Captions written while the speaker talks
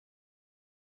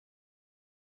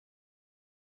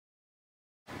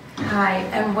Hi,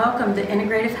 and welcome to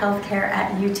Integrative Healthcare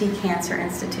at UT Cancer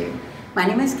Institute. My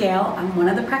name is Gail. I'm one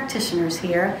of the practitioners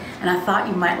here, and I thought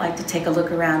you might like to take a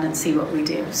look around and see what we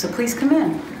do. So please come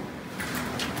in.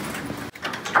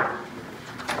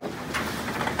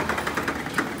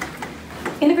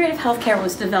 Integrative Healthcare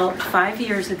was developed 5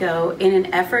 years ago in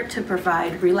an effort to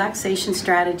provide relaxation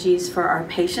strategies for our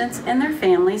patients and their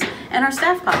families and our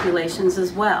staff populations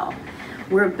as well.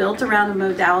 We're built around a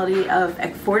modality of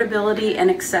affordability and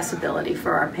accessibility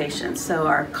for our patients. So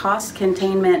our cost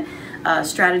containment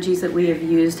strategies that we have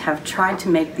used have tried to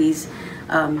make these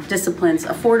disciplines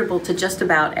affordable to just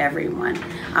about everyone.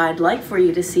 I'd like for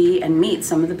you to see and meet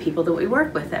some of the people that we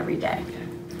work with every day.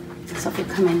 So if you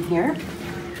come in here,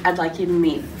 I'd like you to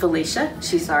meet Felicia.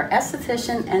 She's our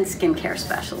esthetician and skincare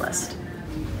specialist.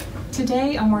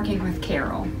 Today I'm working with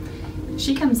Carol.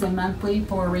 She comes in monthly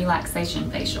for relaxation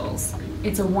facials.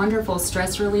 It's a wonderful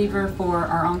stress reliever for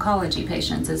our oncology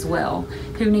patients as well,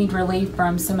 who need relief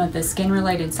from some of the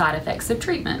skin-related side effects of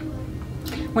treatment.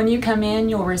 When you come in,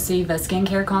 you'll receive a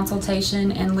skincare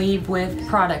consultation and leave with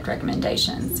product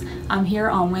recommendations. I'm here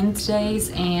on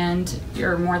Wednesdays, and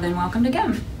you're more than welcome to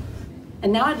come.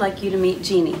 And now I'd like you to meet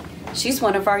Jeannie. She's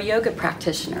one of our yoga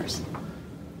practitioners.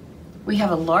 We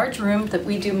have a large room that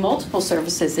we do multiple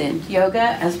services in, yoga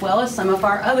as well as some of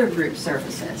our other group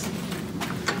services.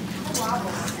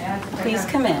 Please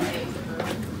come in.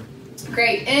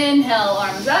 Great. Inhale,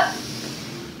 arms up.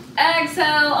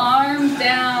 Exhale, arms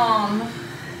down.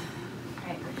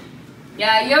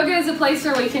 Yeah, yoga is a place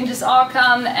where we can just all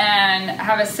come and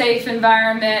have a safe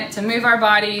environment to move our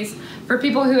bodies. For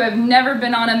people who have never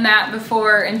been on a mat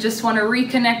before and just want to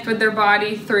reconnect with their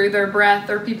body through their breath,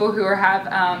 or people who have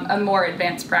a more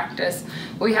advanced practice.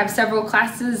 We have several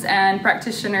classes and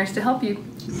practitioners to help you.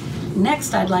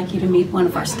 Next, I'd like you to meet one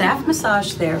of our staff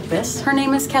massage therapists. Her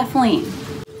name is Kathleen.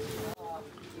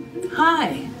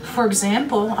 Hi. For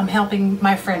example, I'm helping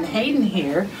my friend Hayden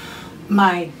here.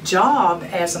 My job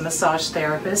as a massage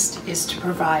therapist is to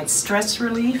provide stress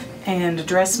relief and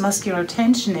address muscular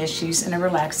tension issues in a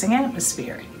relaxing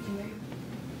atmosphere.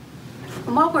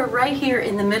 And while we're right here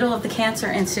in the middle of the Cancer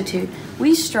Institute,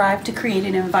 we strive to create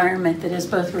an environment that is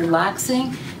both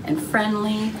relaxing and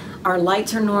friendly. Our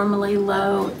lights are normally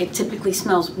low. It typically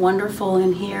smells wonderful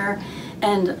in here,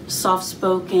 and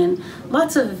soft-spoken.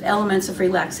 Lots of elements of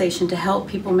relaxation to help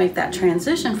people make that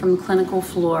transition from the clinical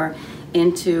floor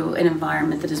into an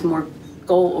environment that is more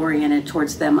goal-oriented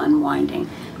towards them unwinding.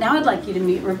 Now I'd like you to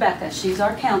meet Rebecca. She's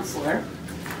our counselor.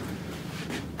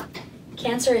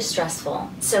 Cancer is stressful,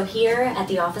 so here at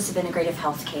the Office of Integrative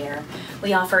Healthcare,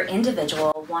 we offer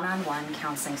individual one-on-one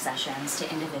counseling sessions to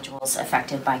individuals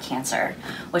affected by cancer,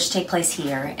 which take place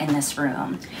here in this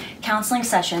room. Counseling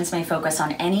sessions may focus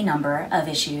on any number of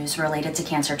issues related to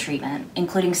cancer treatment,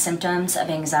 including symptoms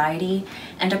of anxiety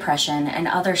and depression and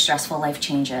other stressful life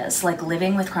changes, like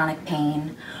living with chronic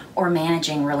pain or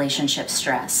managing relationship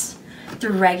stress.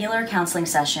 Through regular counseling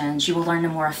sessions, you will learn to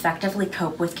more effectively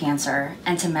cope with cancer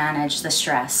and to manage the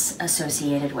stress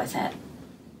associated with it.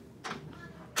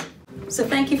 So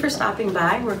thank you for stopping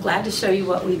by. We're glad to show you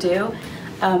what we do.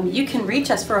 You can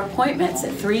reach us for appointments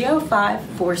at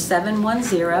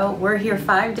 305-4710. We're here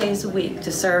 5 days a week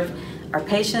to serve our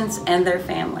patients and their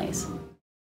families.